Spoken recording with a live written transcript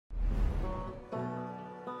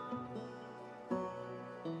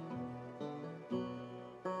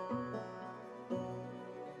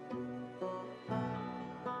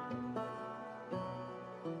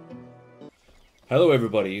Hello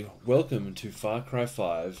everybody, welcome to Far Cry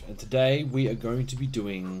 5, and today we are going to be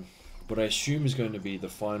doing what I assume is going to be the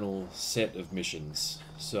final set of missions.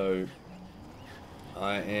 So,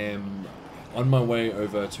 I am on my way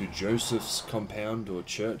over to Joseph's compound or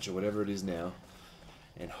church or whatever it is now,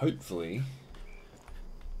 and hopefully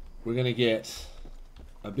we're going to get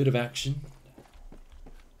a bit of action,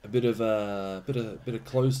 a bit of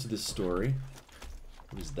close to this story.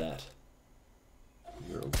 What is that?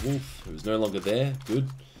 You're a wolf who's no longer there. Good.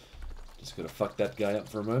 Just gotta fuck that guy up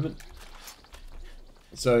for a moment.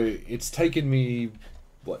 So it's taken me,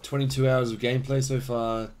 what, 22 hours of gameplay so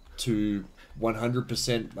far to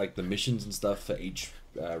 100% like the missions and stuff for each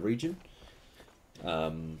region.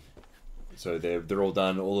 So they're all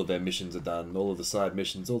done. All of their missions are done. All of the side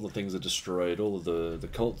missions, all the things are destroyed. All of the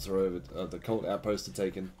cults are over. The cult outposts are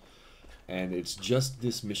taken, and it's just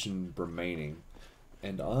this mission remaining.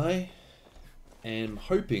 And I am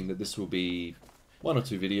hoping that this will be one or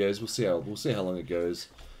two videos. We'll see how long it goes.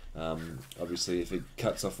 Obviously, if it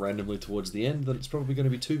cuts off randomly towards the end, then it's probably going to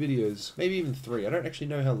be 2 videos, maybe even 3. I don't actually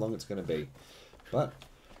know how long it's going to be, but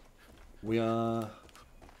we are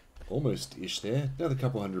almost-ish there. Another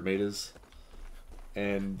couple hundred meters,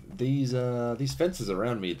 and these fences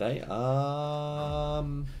around me, they are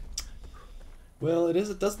well,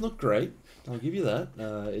 it doesn't look great. I'll give you that.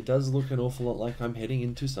 It does look an awful lot like I'm heading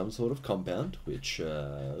into some sort of compound, which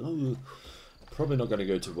probably not going to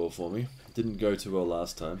go too well for me. Didn't go too well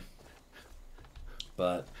last time,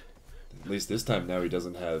 but at least this time now he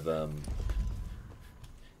doesn't have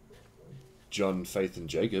John, Faith, and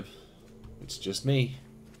Jacob. It's just me,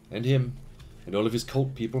 and him, and all of his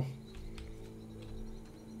cult people.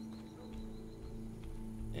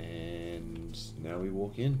 And now we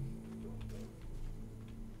walk in.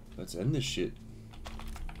 Let's end this shit.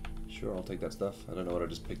 Sure, I'll take that stuff. I don't know what I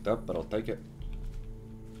just picked up, but I'll take it.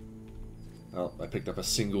 Oh, I picked up a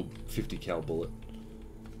single 50 cal bullet.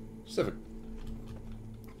 Just have a...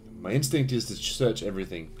 My instinct is to search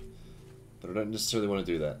everything, but I don't necessarily want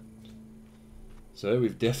to do that. So,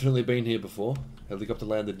 we've definitely been here before. Helicopter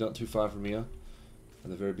landed not too far from here at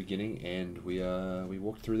the very beginning, and we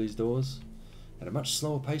walked through these doors at a much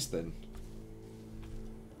slower pace then.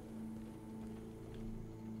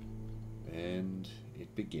 And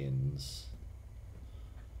it begins.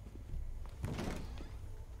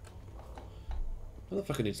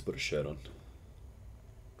 Motherfucker needs to put a shirt on.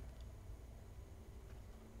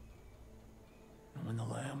 And when the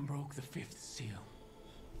Lamb broke the 5th seal,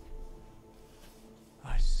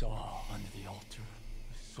 I saw under the altar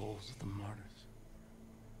the souls of the martyrs,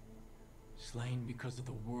 slain because of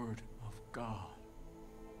the word of God.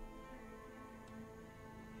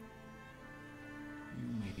 You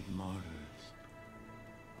made martyrs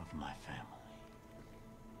of my family,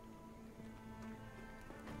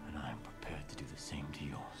 and I am prepared to do the same to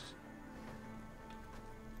yours.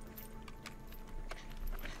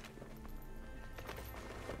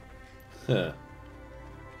 Huh.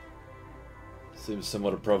 Seems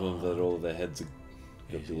somewhat a problem that all of their heads are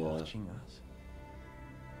He's watching us,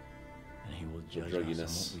 and he will judge us on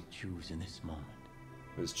what we choose in this moment.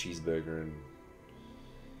 There's cheeseburger and...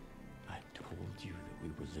 I told you that we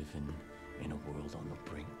were living in a world on the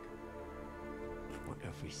brink, where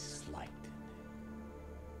every slight,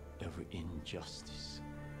 every injustice,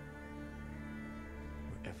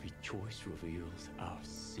 where every choice reveals our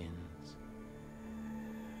sins.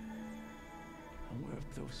 And where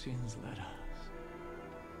have those sins led us?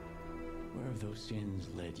 Where have those sins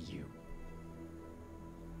led you?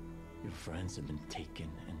 Your friends have been taken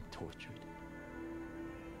and tortured,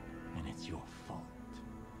 and it's your fault.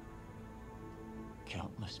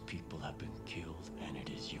 Countless people have been killed, and it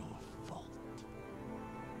is your fault.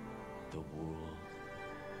 The world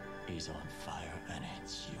is on fire, and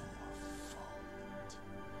it's your fault.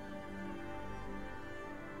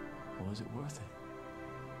 Was it worth it?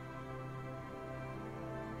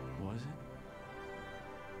 Was it?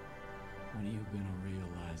 When are you gonna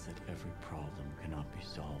realize that every problem cannot be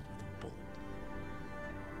solved with a bullet?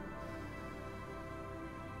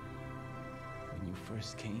 When you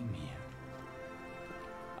first came here,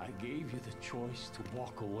 I gave you the choice to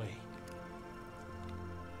walk away.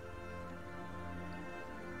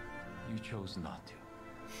 You chose not to.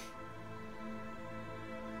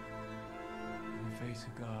 In the face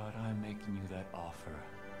of God, I'm making you that offer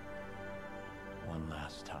one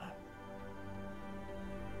last time.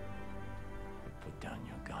 You put down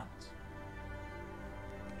your guns,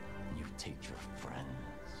 and you take your friends.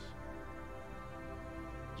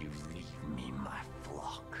 You leave me my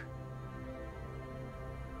flock.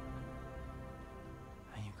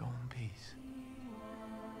 And you go in peace.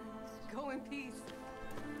 Go in peace.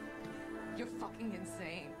 You're fucking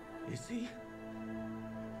insane. Is he?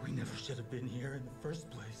 We never should have been here in the first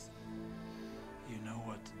place. You know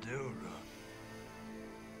what to do, Rook.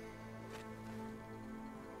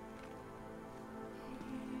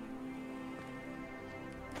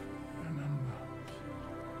 Remember.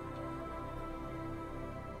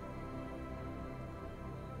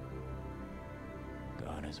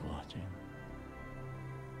 God is watching.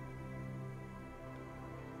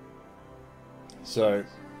 So,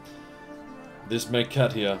 this may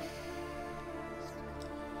cut here.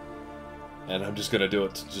 And I'm just gonna do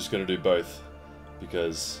it, just gonna do both.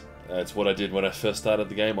 Because it's what I did when I first started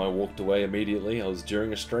the game. I walked away immediately. I was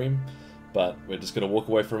during a stream. But we're just gonna walk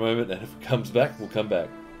away for a moment, and if it comes back, we'll come back.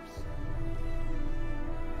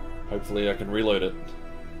 Hopefully I can reload it.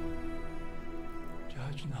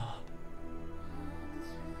 Judge not,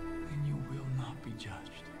 and you will not be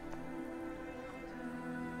judged.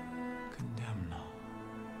 Condemn not,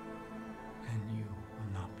 and you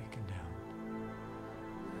will not be condemned.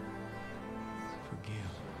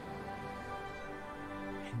 Forgive,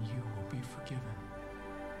 and you will be forgiven.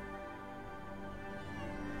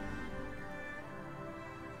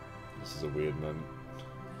 This is a weird moment.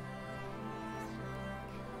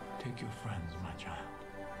 Take your friends, my child,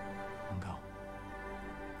 and go.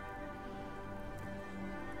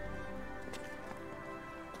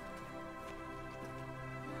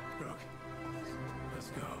 Rook, let's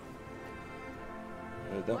go.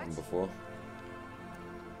 I heard that one before.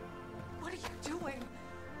 What are you doing?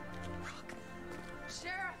 Rook.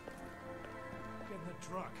 Sheriff, Get in the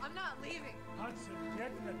truck. I'm not leaving. Hudson,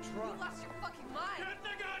 get in the You truck. lost your fucking mind. Get in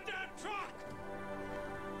the goddamn truck!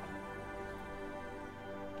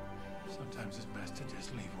 Sometimes it's best to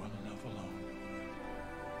just leave well enough alone.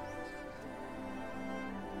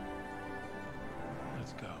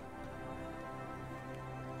 Let's go.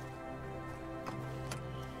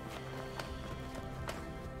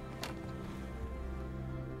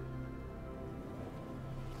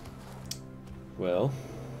 Well,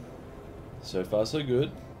 so far so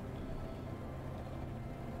good.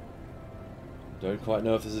 Don't quite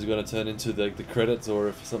know if this is going to turn into the credits or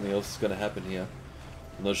if something else is going to happen here.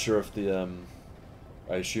 I'm not sure if the,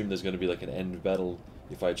 I assume there's going to be like an end battle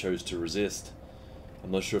if I chose to resist. I'm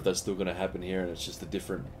not sure if that's still going to happen here, and it's just a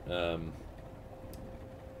different,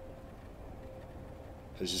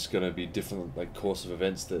 it's just going to be different, like, course of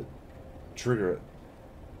events that trigger it.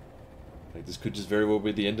 Like, this could just very well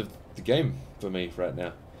be the end of the game for me right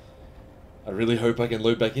now. I really hope I can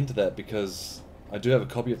load back into that, because I do have a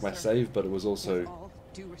copy of my save, but it was also, With all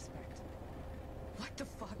due respect. What the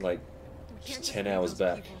fuck? like, We just can't 10 leave hours those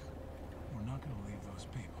back. people. We're not gonna leave those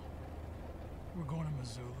people. We're going to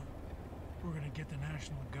Missoula. We're gonna get the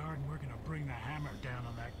National Guard and we're gonna bring the hammer down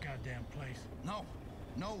on that goddamn place. No,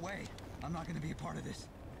 no way. I'm not gonna be a part of this.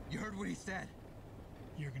 You heard what he said.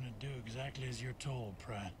 You're gonna do exactly as you're told,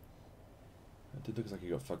 Pratt. It did look like he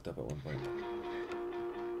got fucked up at one point.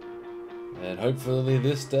 And hopefully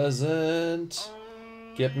this doesn't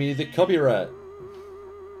get me the copyright.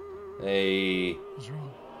 Hey, What's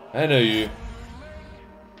wrong? I know you.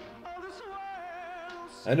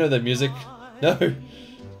 I know that music. No.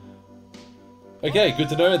 Okay, good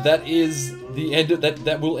to know. That is the end of that.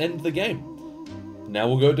 That will end the game. Now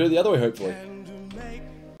we'll go do it the other way, hopefully.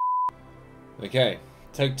 Okay,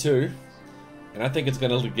 take two. And I think it's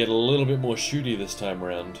going to get a little bit more shooty this time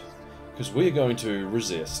around. Because we're going to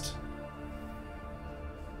resist.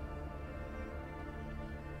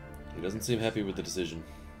 He doesn't seem happy with the decision.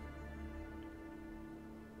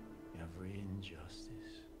 Every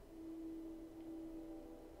injustice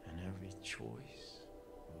and every choice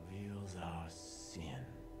reveals our sin.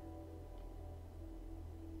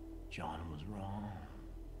 John was wrong.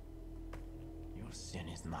 Your sin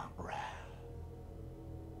is not wrath.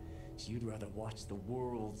 You'd rather watch the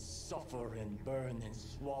world suffer and burn than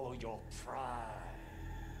swallow your pride.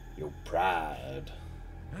 Your pride.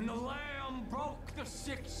 And the Lamb broke the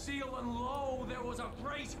sixth seal, and lo, there was a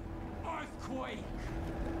great earthquake.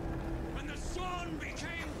 And the sun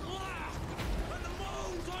became black, and the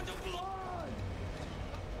moon turned to blood.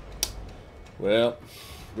 Well,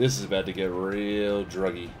 this is about to get real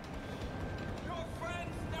druggy. Your friends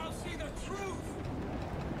now see the truth.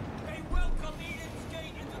 They welcome the Eden's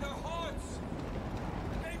Gate into their hearts.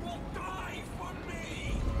 They will die for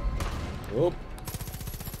me. Oh.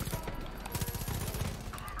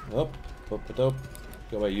 Oh. Go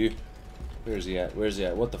away, you. Where's he at? Where's he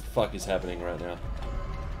at? What the fuck is happening right now?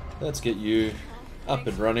 Let's get you up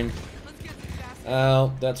and running. Let's get these bastards.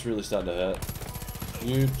 Ow, that's really starting to hurt.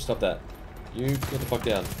 You, stop that. You, get the fuck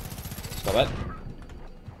down. Stop it.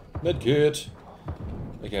 Medkit.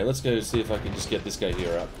 Okay, let's go see if I can just get this guy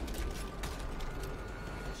here up.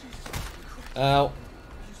 Ow.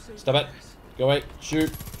 Stop it. Go away.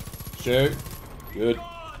 Shoot. Shoot. Good.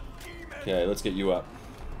 Okay, let's get you up.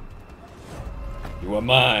 You are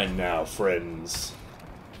mine now, friends.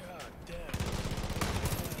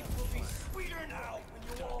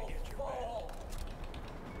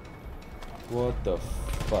 What the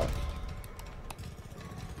fuck?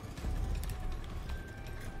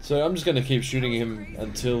 So I'm just gonna keep shooting him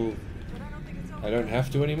until I don't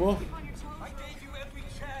have to anymore? I gave you every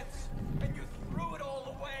chance, and you threw it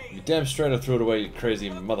all away. You damn straight I threw it away, you crazy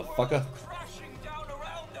motherfucker. Crashing down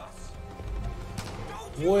around us.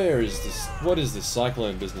 Where is this? What is this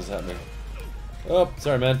cyclone business happening? Oh,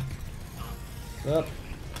 sorry, man. Oh,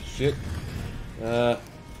 shit. Oh,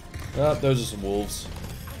 those are some wolves.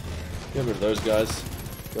 Get rid of those guys.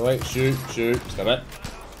 Go away, shoot, shoot. Stop it.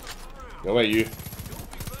 Go away, you.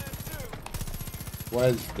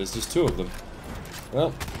 Why? There's just two of them. Well,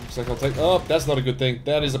 looks like I'll take. Oh, that's not a good thing.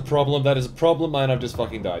 That is a problem. That is a problem, and I've just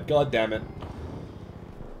fucking died. God damn it.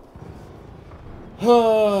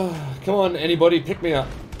 Come on, anybody, pick me up.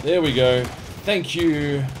 There we go. Thank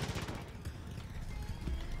you.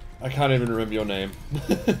 I can't even remember your name.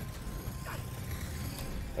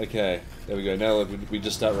 Okay, there we go. Now we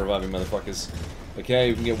just start reviving motherfuckers. Okay,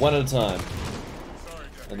 we can get one at a time.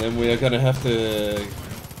 And then we are gonna have to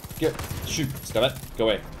shoot. Stop it. Go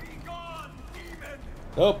away.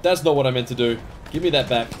 Oh, that's not what I meant to do. Give me that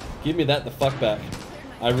back. Give me that the fuck back.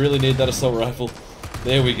 I really need that assault rifle.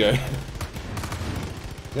 There we go.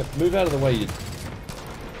 Yep, move out of the way, you...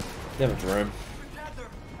 Damn it, Jerome.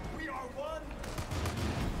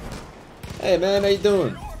 Hey man, how you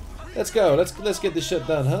doing? Let's go, let's get this shit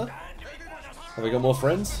done, huh? Have we got more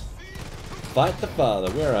friends? Fight the father,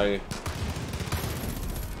 where are you?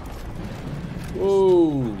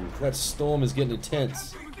 Whoa, that storm is getting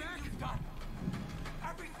intense.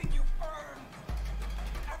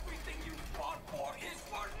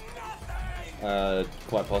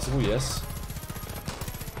 Quite possible, yes.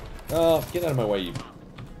 Oh, get out of my way, you...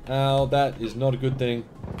 Ow, that is not a good thing.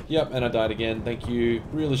 Yep, and I died again, thank you.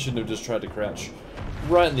 Really shouldn't have just tried to crouch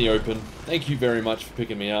right in the open. Thank you very much for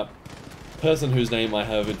picking me up. Person whose name I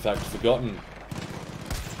have in fact forgotten.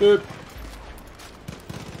 Boop.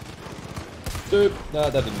 Boop. Nah,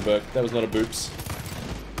 that didn't work. That was not a boops.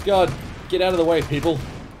 God, get out of the way, people.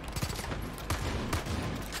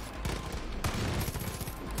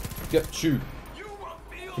 Yep, shoot.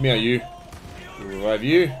 Come here, you. We'll revive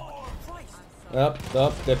you. Up, there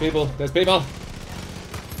are people. There's people.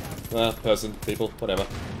 Person, people, whatever.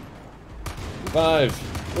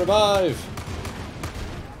 Revive! Revive!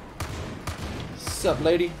 Sup,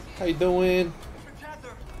 lady? How you doing?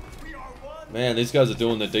 Man, these guys are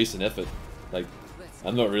doing a decent effort. Like,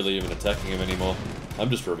 I'm not really even attacking him anymore. I'm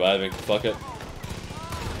just reviving. Fuck it.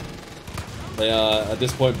 They are, at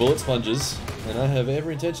this point, bullet sponges, and I have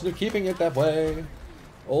every intention of keeping it that way.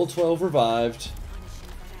 All 12 revived.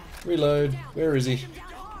 Reload. Where is he?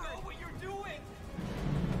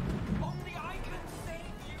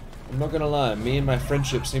 I'm not gonna lie, me and my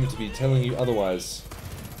friendship seem to be telling you otherwise.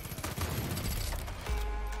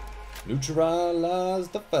 Neutralize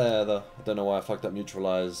the father. I don't know why I fucked up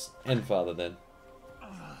neutralize and father then.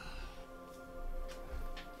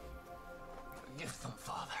 Forgive them,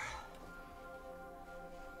 Father.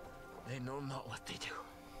 They know not what they do.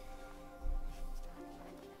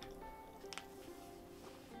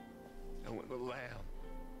 And when the Lamb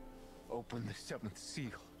opened the seventh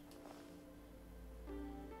seal,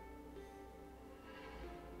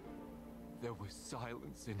 there was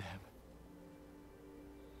silence in heaven.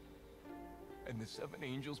 And the seven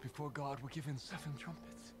angels before God were given seven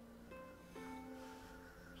trumpets.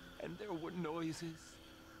 And there were noises,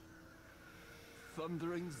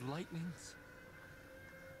 thunderings, lightnings,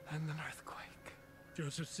 and an earthquake.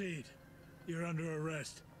 Joseph Seed, you're under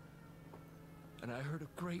arrest. And I heard a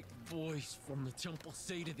great voice from the temple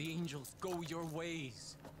say to the angels, "Go your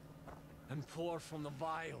ways, and pour from the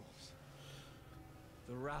vials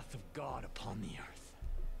the wrath of God upon the earth."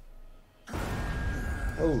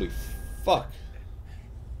 Holy fuck.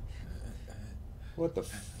 What the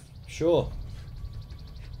Sure.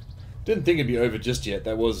 Didn't think it'd be over just yet.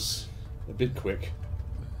 That was a bit quick.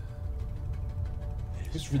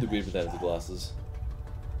 It's really weird without the glasses.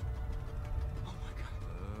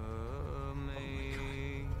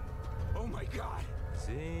 Oh my God.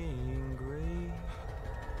 Sing great.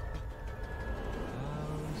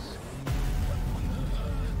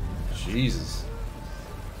 Jesus.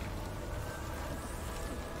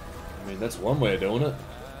 I mean, that's one way of doing it.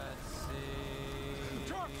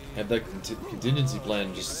 Have that contingency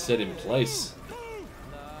plan just set in place.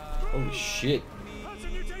 Holy shit.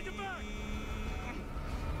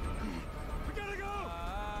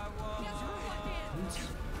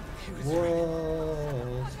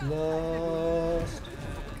 was lost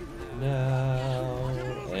now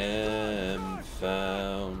am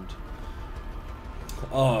found.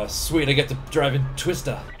 Oh, sweet, I get to drive in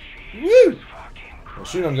Twister. Woo! Oh,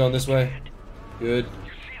 shoot, I'm going this way. Good.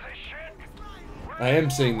 I am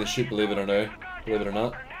seeing this shit, believe it or no. Believe it or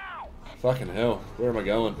not. Fucking hell, where am I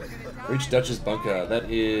going? Reach Dutch's bunker. That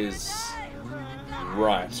is...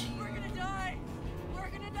 right.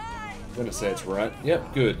 I'm gonna say it's right.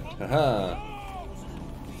 Yep, good. Haha.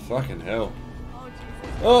 Fucking hell.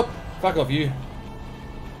 Oh, fuck off you.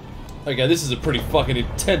 Okay, this is a pretty fucking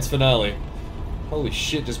intense finale. Holy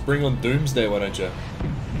shit, just bring on Doomsday, why don't you?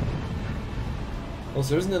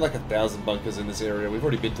 Also, isn't there like 1,000 bunkers in this area? We've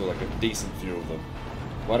already been to like a decent few of them.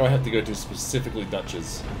 Why do I have to go to specifically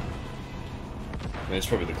Dutch's? I mean, it's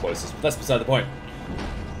probably the closest, but that's beside the point.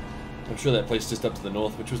 I'm sure that place just up to the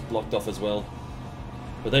north, which was blocked off as well.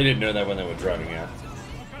 But they didn't know that when they were driving out.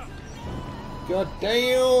 God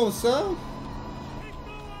damn, son!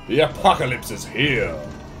 The apocalypse is here!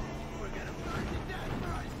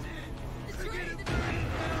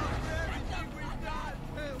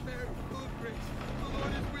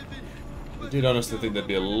 I did honestly think there'd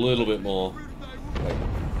be a little bit more, like,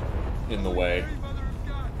 in the way.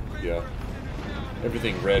 Yeah.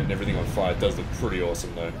 Everything red and everything on fire does look pretty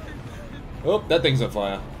awesome, though. Oh, that thing's on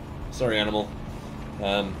fire. Sorry, animal.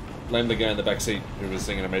 Blame the guy in the back seat who was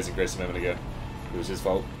singing Amazing Grace a moment ago. It was his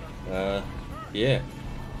fault. Yeah.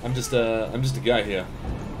 I'm just a guy here.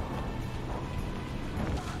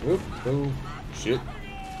 Oop, oh, shit.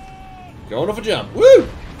 Going off a jump. Woo!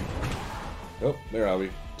 Oh, there are we.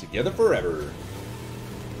 Together forever.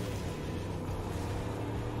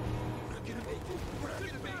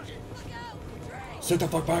 Sit the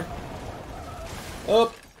fuck back.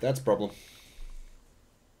 Oh, that's a problem.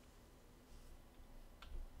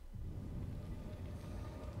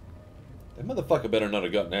 That motherfucker better not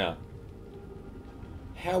have gotten out.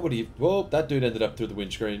 How would he... Whoa, that dude ended up through the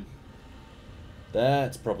windscreen.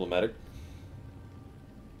 That's problematic.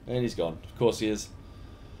 And he's gone. Of course he is.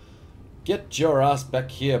 Get your ass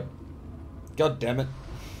back here. God damn it.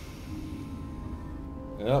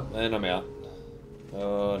 Oh, and I'm out.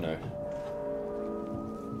 Oh, no.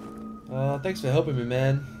 Oh, thanks for helping me,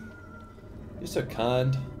 man. You're so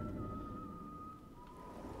kind.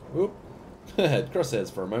 Oop. I had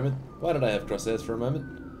crosshairs for a moment. Why did I have crosshairs for a moment?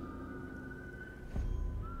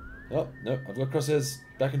 Oh, no, I've got crosshairs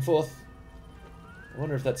back and forth. I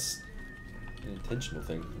wonder if that's an intentional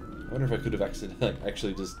thing. I wonder if I could have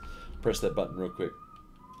actually just pressed that button real quick.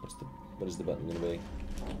 What is the button going to be?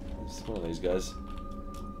 It's one of these guys.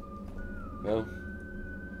 Well,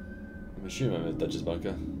 I'm assuming I'm at Dutch's bunker.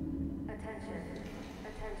 Attention.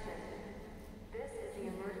 This is the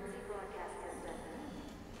emergency broadcast system.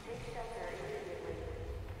 Take shelter immediately.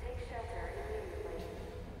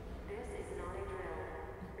 This is not a drill.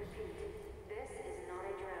 Repeat, this is not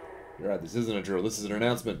a drill. You're right, this isn't a drill, this is an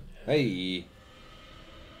announcement. Hey!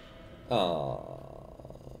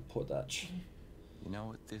 Aww, poor Dutch. You know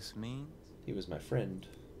what this means? He was my friend.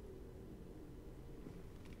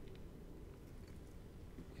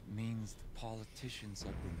 It means the politicians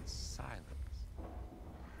have been silenced.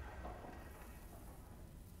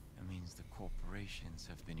 It means the corporations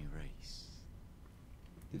have been erased.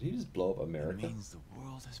 Did he just blow up America? It means the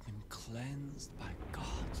world has been cleansed by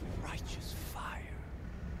God's righteous fire.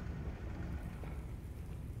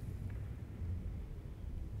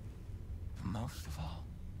 But most of all,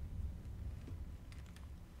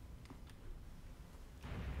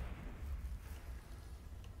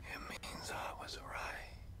 it means I was right.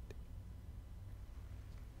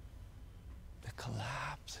 The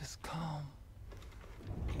collapse has come.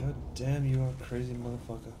 God damn, you are a crazy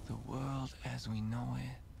motherfucker. The world as we know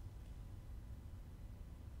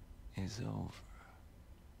it is over.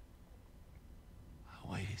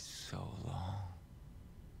 I waited so long.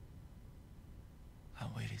 I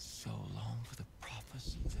waited so long for the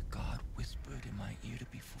prophecy that God whispered in my ear to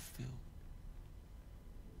be fulfilled.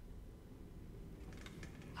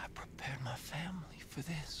 I prepared my family for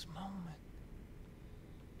this moment.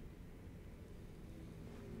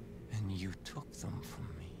 And you took them from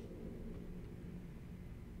me.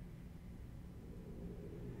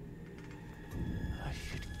 I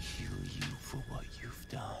should kill you for what you've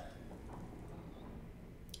done.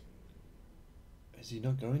 Is he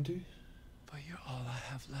not going to? But you're all I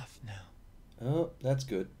have left now. Oh, that's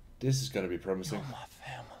good. This is going to be promising. You're my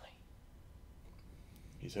family.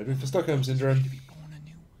 He's hoping for Stockholm Syndrome. To be born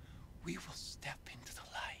anew, we will step into the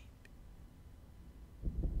light.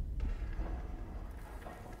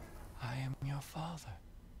 I am your father.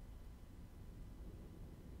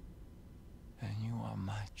 And you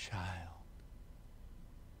my child.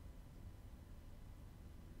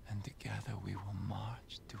 And together we will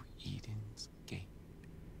march to Eden's gate.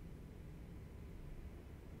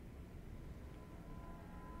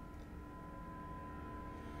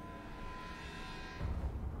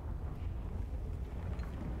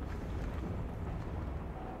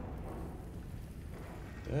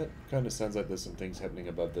 That kind of sounds like there's some things happening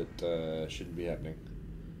above that shouldn't be happening.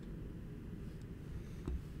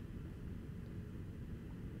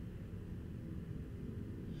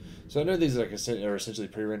 So I know these are essentially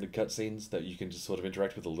pre-rendered cutscenes that you can just sort of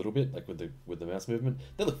interact with a little bit, like with the mouse movement.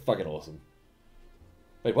 They look fucking awesome.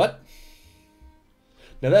 Wait, what?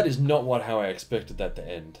 Now that is not how I expected that to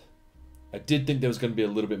end. I did think there was going to be a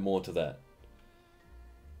little bit more to that.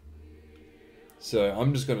 So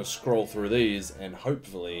I'm just going to scroll through these and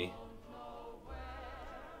hopefully...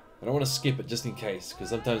 I don't want to skip it just in case, because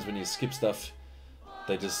sometimes when you skip stuff,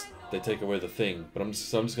 they take away the thing. But I'm just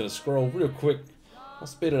going to scroll real quick. I'll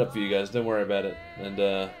speed it up for you guys, don't worry about it. And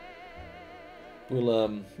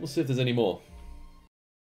we'll see if there's any more.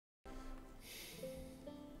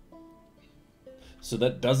 So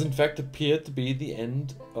that does in fact appear to be the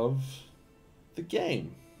end of the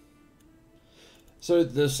game. So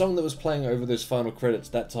the song that was playing over those final credits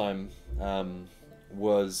that time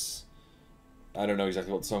was... I don't know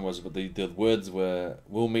exactly what the song was, but the words were,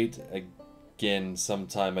 "We'll meet again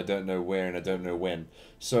sometime, I don't know where and I don't know when."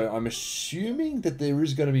 So I'm assuming that there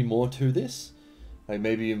is going to be more to this. Like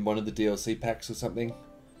maybe in one of the DLC packs or something.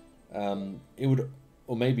 It would...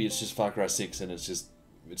 Or maybe it's just Far Cry 6 and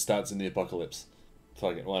it starts in the apocalypse.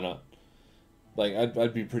 Fuck it, why not? Like,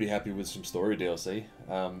 I'd be pretty happy with some story DLC.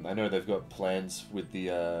 I know they've got plans with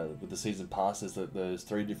the season passes, that those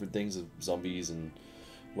 3 different things of zombies and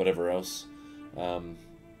whatever else.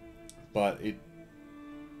 But it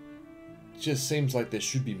just seems like there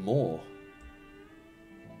should be more.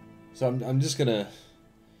 So I'm just gonna...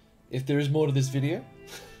 If there is more to this video,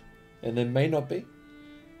 and there may not be,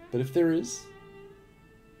 but if there is,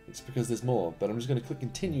 it's because there's more. But I'm just gonna click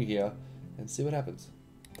continue here and see what happens.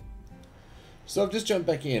 So I've just jumped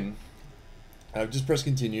back in. I've just pressed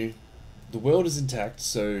continue. The world is intact,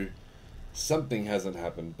 so something hasn't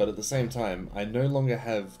happened. But at the same time, I no longer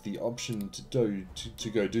have the option to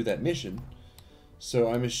go do that mission. So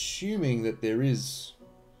I'm assuming that there is,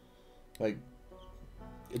 like,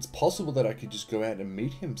 it's possible that I could just go out and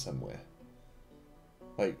meet him somewhere.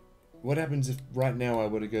 Like, what happens if right now I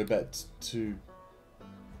were to go back to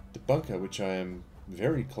the bunker, which I am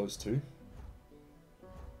very close to?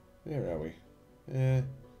 Where are we?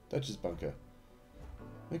 Dutch's bunker.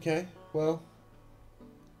 Okay, well,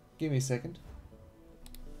 give me a second.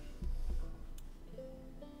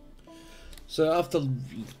 So after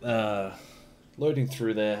loading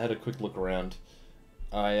through there, had a quick look around.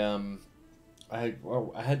 I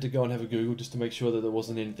had to go and have a Google just to make sure that there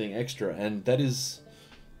wasn't anything extra, and that is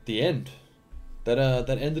the end. That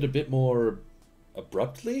ended a bit more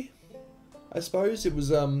abruptly, I suppose. It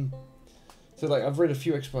was so like I've read a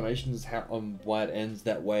few explanations on why it ends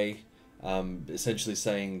that way. Essentially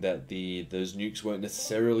saying that those nukes weren't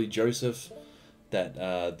necessarily Joseph, that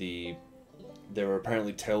there were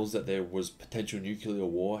apparently tells that there was potential nuclear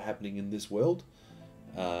war happening in this world,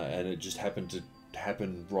 and it just happened to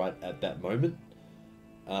happen right at that moment,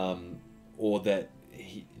 or that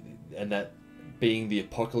that being the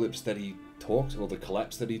apocalypse that he talks, or the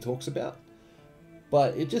collapse that he talks about.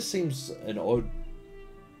 But it just seems an odd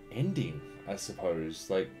ending, I suppose.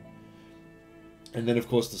 Like, and then of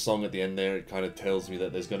course the song at the end there, it kind of tells me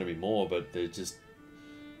that there's going to be more, but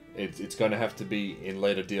it's going to have to be in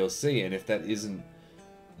later DLC, and if that isn't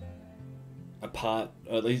a part,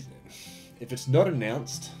 or at least if it's not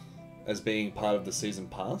announced as being part of the season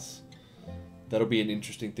pass, that'll be an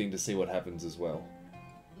interesting thing to see what happens as well.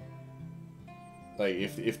 Like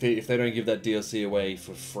if they don't give that DLC away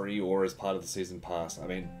for free or as part of the season pass, I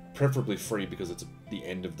mean preferably free because it's the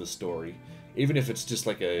end of the story. Even if it's just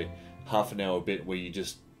like a half an hour bit where you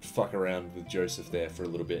just fuck around with Joseph there for a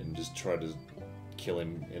little bit and just try to kill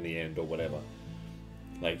him in the end or whatever.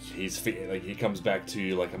 Like he comes back to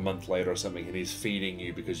you like a month later or something, and he's feeding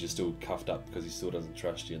you because you're still cuffed up because he still doesn't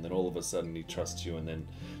trust you, and then all of a sudden he trusts you, and then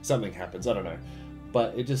something happens. I don't know,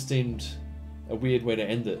 but it just seemed a weird way to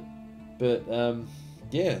end it. But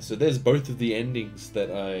yeah, so there's both of the endings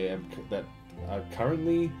that are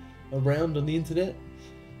currently around on the internet.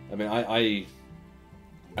 I mean,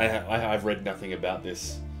 I've read nothing about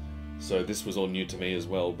this, so this was all new to me as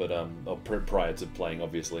well. But prior to playing,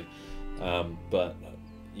 obviously. But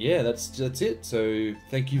yeah, that's it. So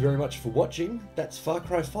thank you very much for watching. That's Far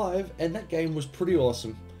Cry 5, and that game was pretty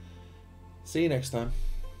awesome. See you next time.